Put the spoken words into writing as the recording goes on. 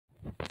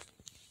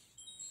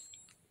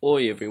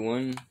Oi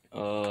everyone,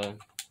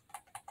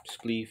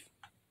 SPLEEF.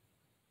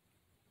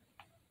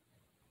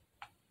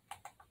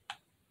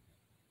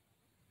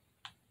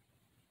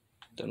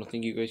 I don't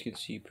think you guys can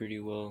see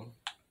pretty well.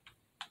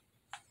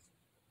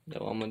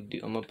 No, I'm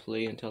gonna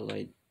play until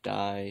I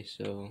die,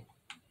 so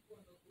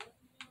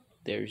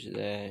there's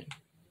that.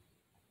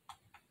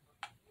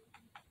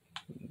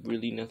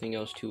 Really nothing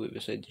else to it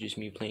besides just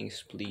me playing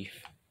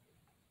SPLEEF.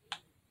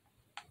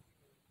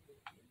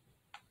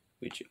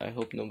 Which I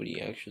hope nobody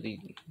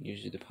actually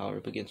uses the power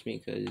up against me,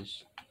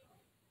 because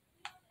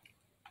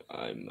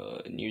I'm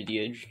near the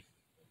edge.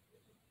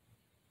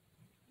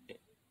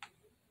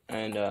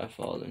 And I've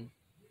fallen.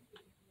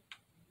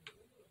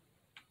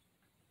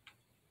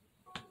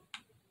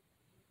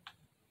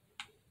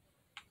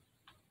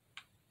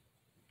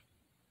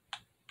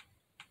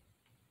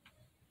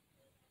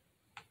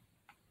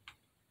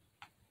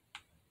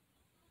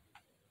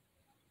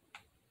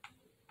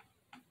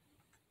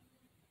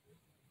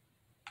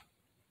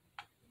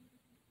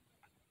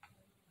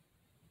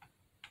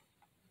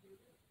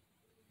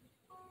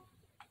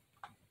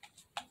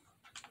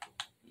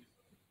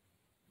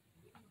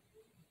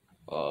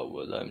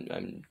 Well,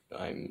 I'm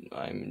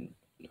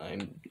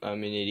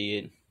an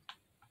idiot.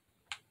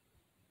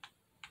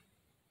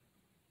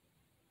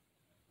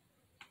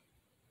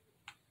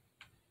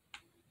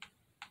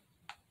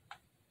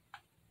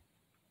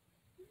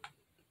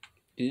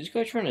 Is this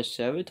guy trying to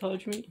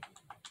sabotage me?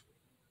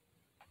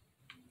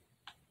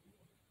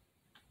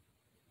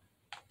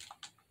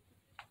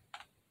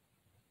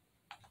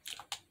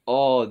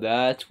 Oh,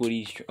 that's what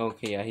he's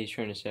okay, yeah, he's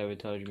trying to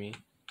sabotage me.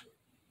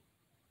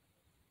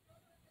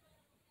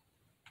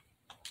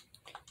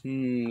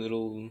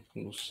 Little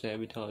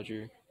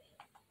sabotager.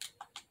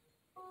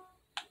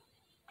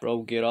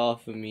 Bro, get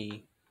off of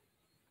me.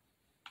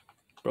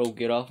 Bro,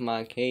 get off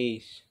my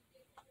case.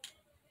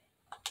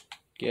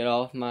 Get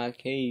off my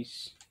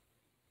case.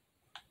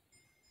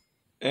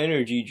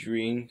 Energy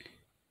drink.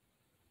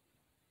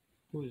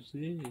 What's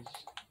this?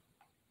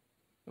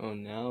 Oh,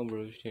 now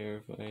bro's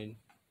terrified.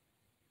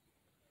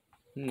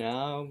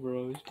 Now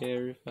bro's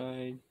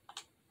terrified.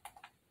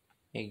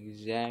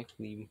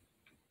 Exactly.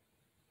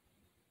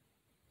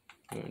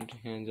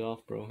 Hands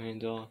off, bro.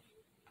 Hands off.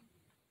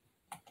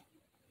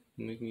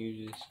 Make me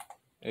use this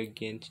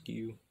against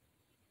you.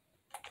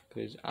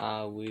 Because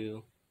I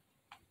will.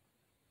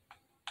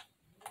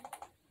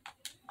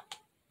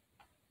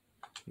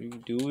 What are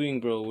you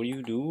doing, bro? What are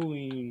you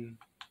doing?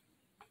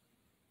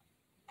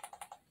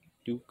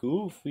 You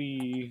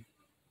goofy.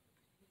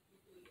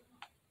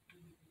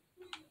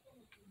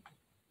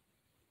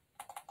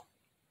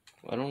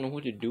 I don't know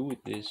what to do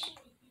with this.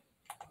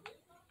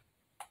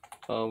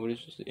 What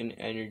does an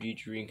energy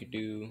drink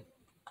do?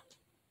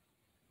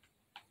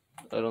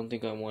 I don't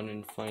think I want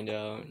to find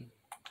out.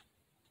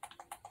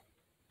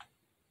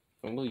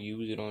 I'm gonna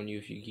use it on you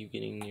if you keep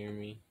getting near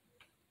me.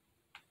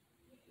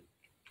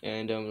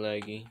 And I'm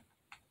laggy.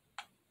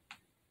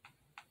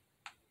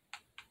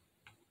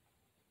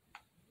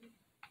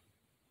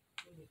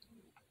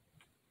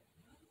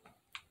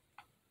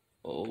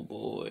 Oh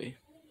boy.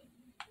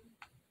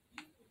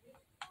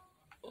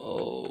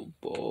 Oh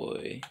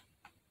boy.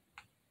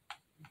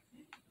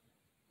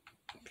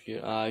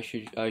 I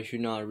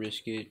should not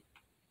risk it.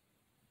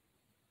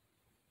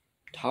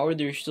 How are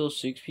there still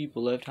 6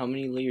 people left? How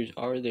many layers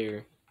are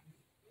there?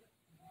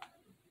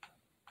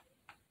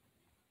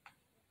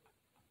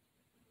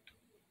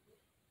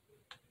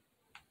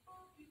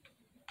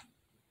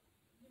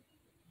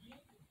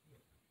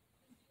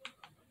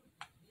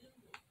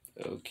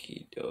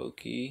 Okie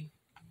dokie.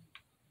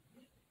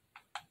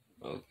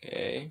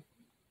 Okay.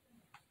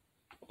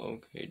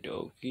 Okay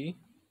dokie.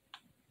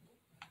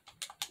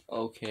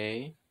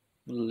 Okay.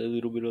 A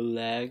little bit of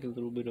lag, a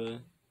little bit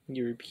of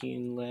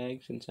European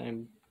lag, since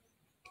I'm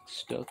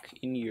stuck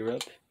in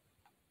Europe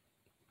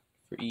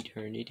for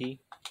eternity.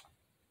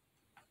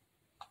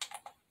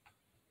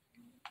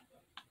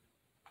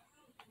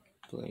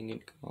 Playing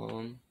it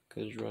calm,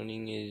 because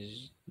running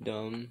is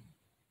dumb.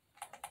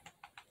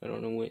 I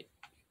don't know what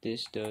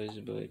this does,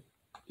 but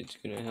it's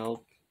gonna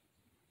help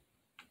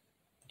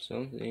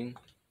something.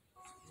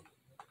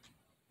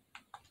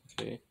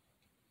 Okay.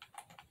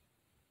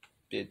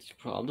 It's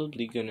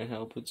probably gonna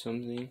help with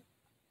something.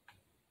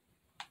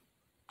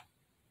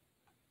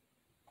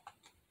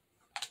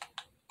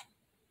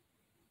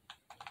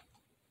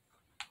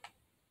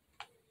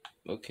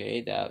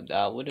 Okay,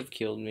 that would have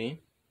killed me.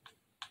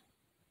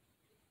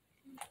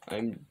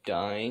 I'm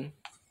dying.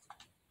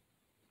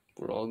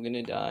 We're all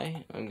gonna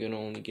die. I'm gonna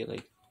only get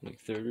like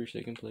 3rd or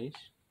 2nd place.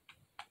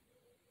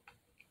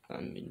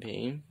 I'm in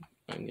pain.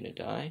 I'm gonna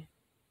die.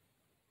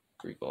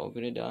 We're all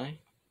gonna die.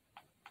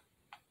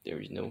 There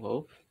is no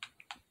hope.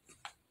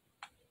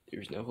 There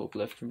is no hope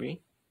left for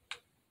me.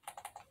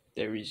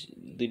 There is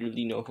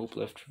literally no hope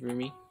left for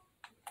me.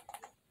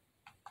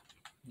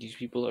 These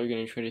people are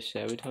gonna try to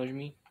sabotage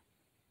me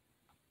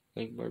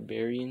like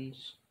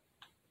barbarians.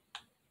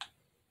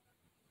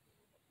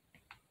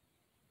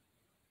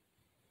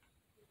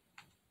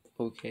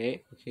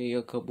 Okay,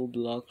 a couple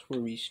blocks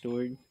were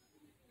restored.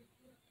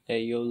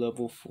 AYO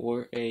level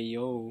 4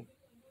 AYO.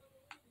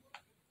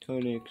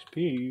 Ton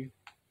XP.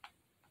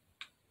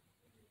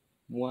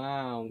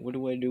 Wow, what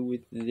do I do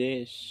with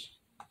this?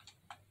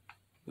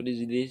 What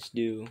does this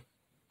do?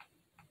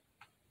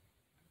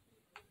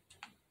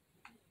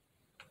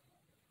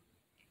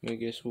 I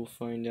guess we'll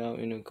find out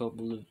in a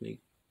couple of like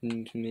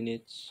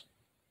minutes.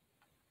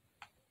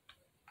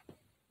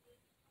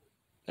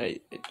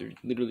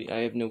 Literally, I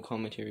have no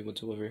commentary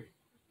whatsoever.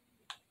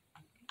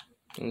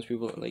 Unless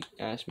people like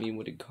ask me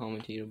what to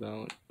commentate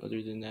about.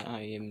 Other than that,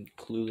 I am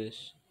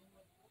clueless.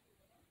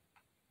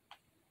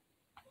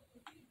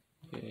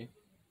 Okay.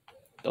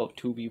 Oh,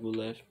 2 people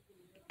left.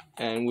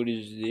 And what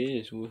is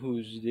this?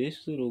 Who's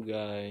this little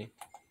guy?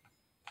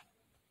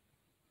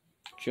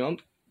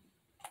 Jump?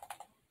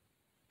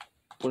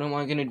 What am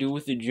I gonna do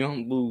with the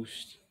jump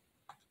boost?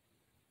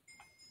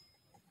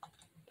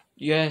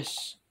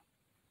 Yes!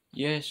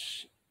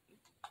 Yes!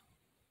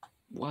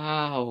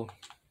 Wow!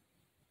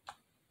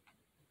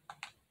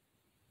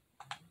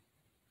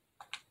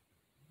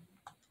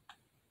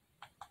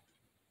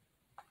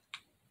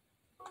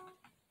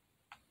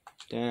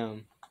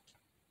 Damn.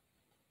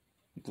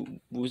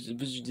 Was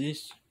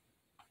this?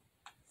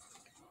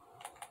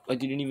 I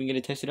didn't even get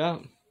to test it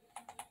out.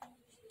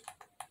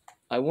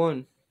 I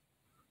won.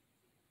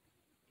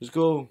 Let's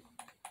go.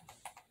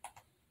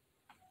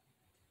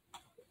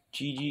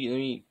 GG, let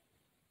me...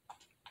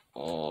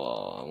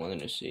 Oh, I wanted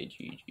to say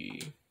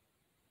GG.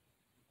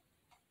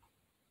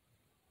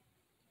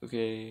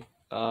 Okay.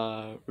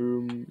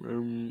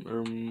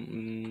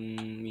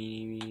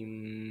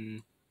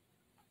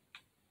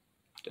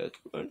 Death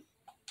run.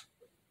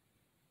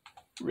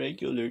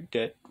 Regular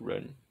death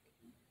run.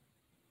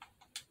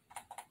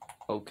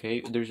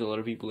 Okay, there's a lot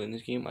of people in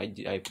this game. I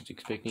was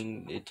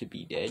expecting it to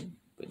be dead,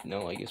 but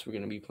no, I guess we're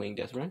gonna be playing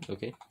death run.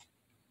 Okay.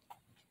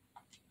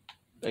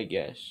 I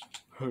guess.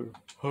 Ho,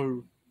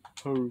 ho,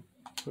 ho,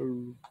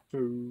 ho,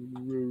 ho,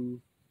 ho.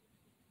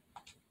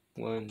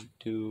 1,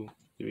 2,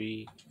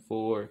 3,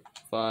 4,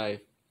 5,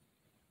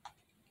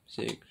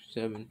 6,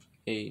 7,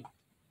 8.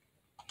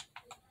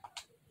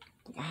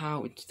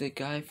 Wow, it's the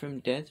guy from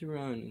Death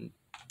Run.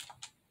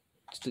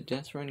 It's the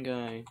Death Run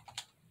guy.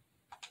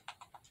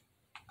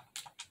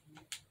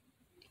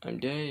 I'm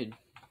dead.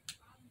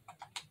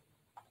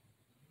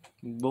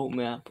 Boat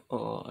map.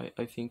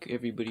 I think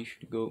everybody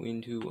should go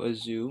into a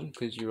zoo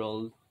because you're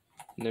all.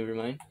 Never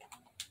mind.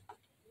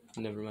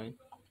 Never mind.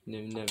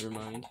 Never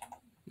mind.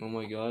 Oh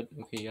my god.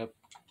 Okay, yep.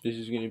 This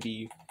is gonna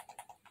be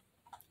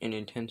an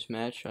intense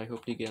match. I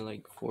hope to get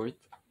like 4th.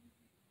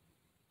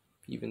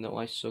 Even though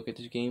I suck at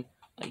this game.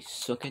 I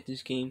suck at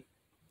this game.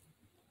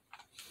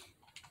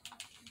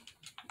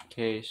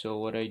 Okay, so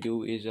what I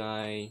do is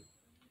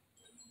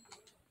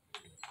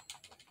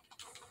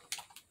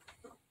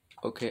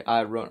okay,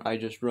 I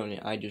just run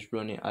it. I literally just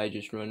run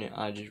it. I just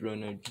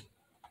run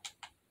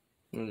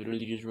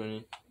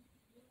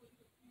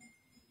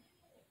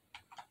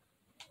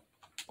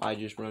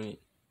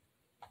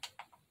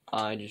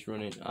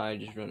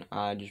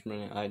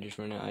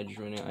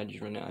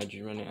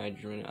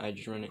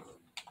it.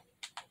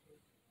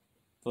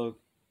 Fuck.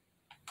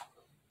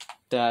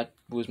 That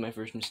was my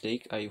first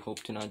mistake. I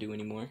hope to not do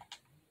any more.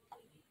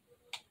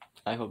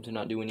 I hope to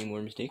not do any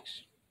more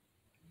mistakes.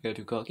 Got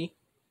too cocky.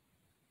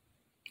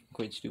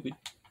 Quite stupid.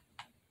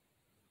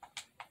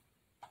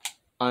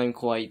 I'm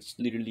quite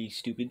literally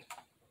stupid.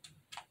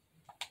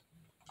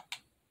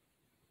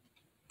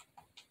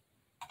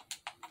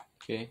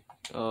 Okay.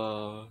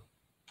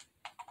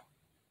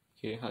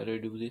 Okay, how do I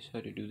do this?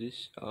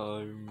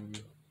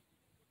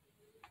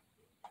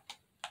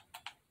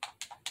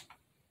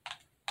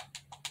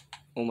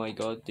 Oh my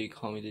god, they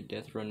call me the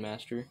Death Run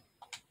Master.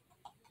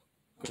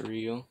 For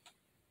real.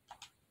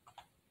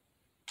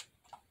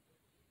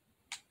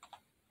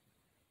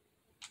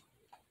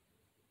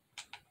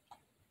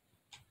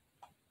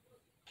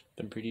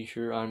 I'm pretty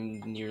sure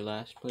I'm near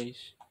last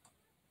place.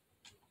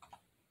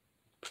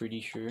 Pretty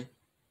sure.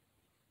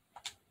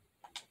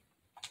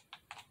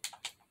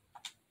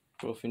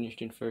 Bro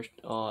finished in first.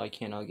 Oh, I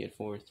cannot get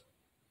 4th.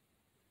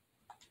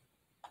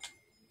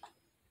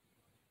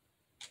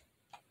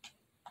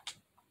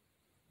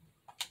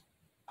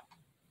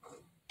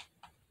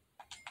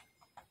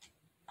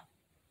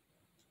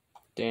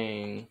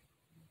 Dang.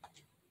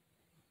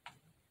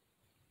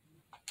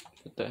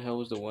 What the hell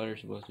was the water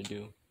supposed to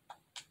do?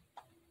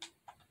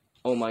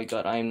 Oh my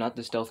god, I am not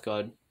the stealth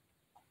god.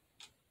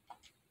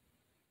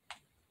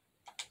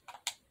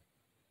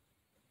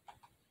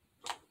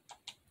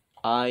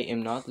 I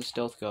am not the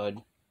stealth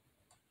god.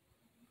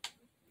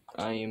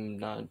 I am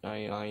not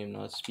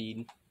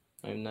speed.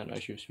 I am not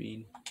Usher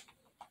speed.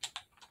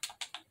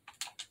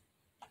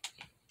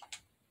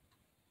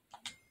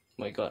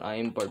 My god, I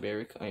am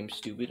barbaric. I am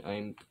stupid.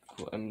 I'm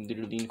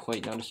literally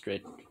quite not a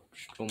stretch.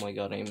 Oh my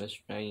god, I'm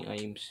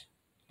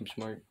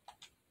smart.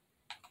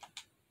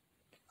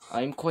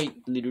 I'm quite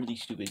literally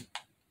stupid.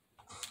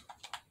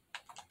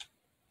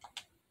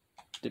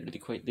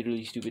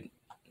 Literally stupid.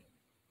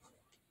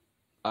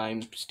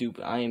 I'm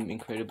stupid. I am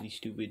incredibly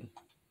stupid.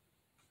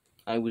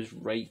 I was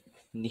right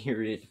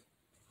near it.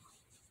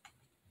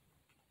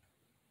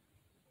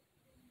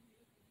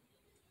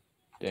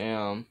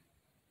 Damn.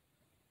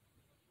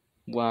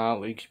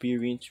 Wow,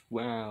 experience.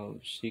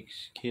 Wow,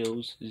 6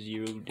 kills,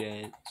 0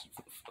 deaths.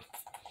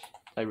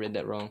 I read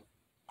that wrong.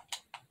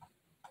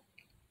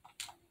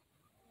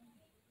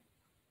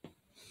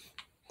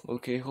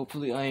 Okay,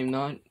 hopefully I am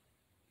not.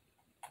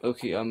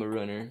 Okay, I'm a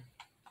runner.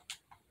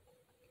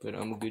 But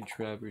I'm a good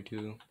trapper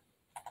too.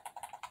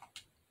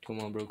 Come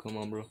on, bro. Come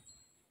on, bro.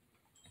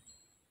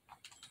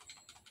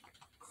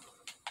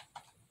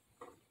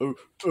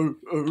 Oh.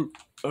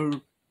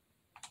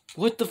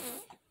 What the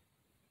f—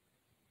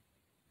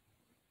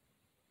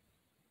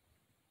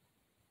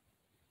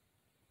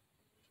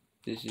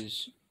 This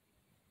is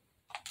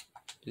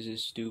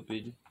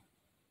stupid.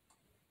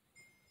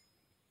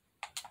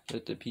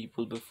 Let the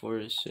people before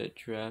us set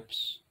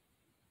traps.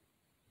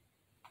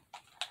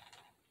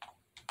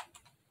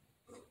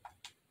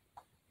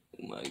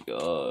 Oh my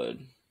god.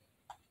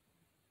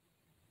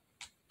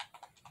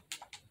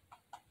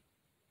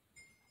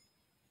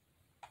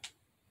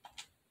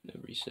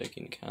 Every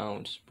second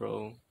counts,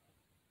 bro.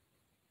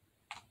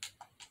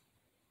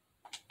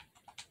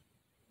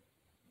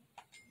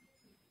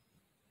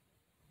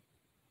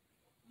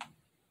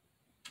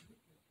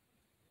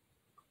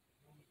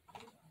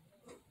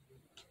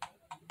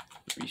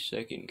 Every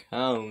second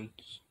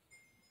counts.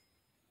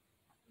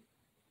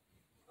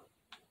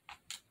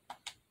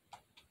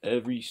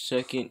 Every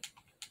second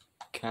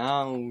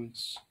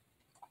counts.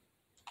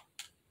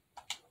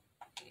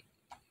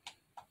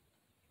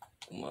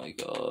 Oh my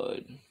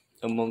god.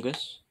 Among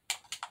Us?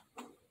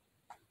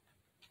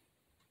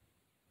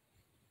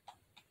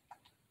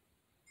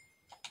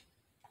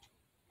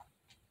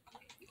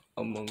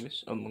 Among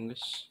Us? Among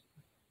Us?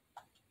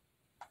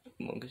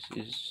 Among Us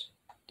is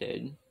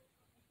dead.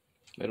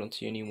 I don't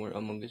see any more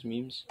Among Us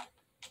memes.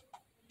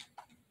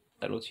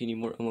 I don't see any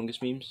more Among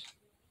Us memes.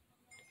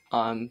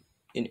 I'm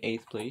in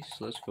 8th place.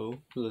 Let's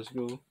go. Let's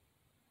go.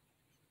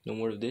 No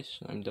more of this.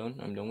 I'm done.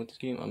 I'm done with this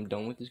game. I'm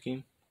done with this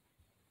game.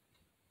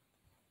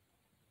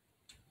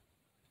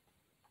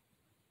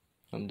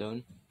 I'm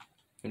done.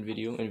 And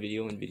video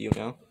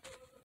now.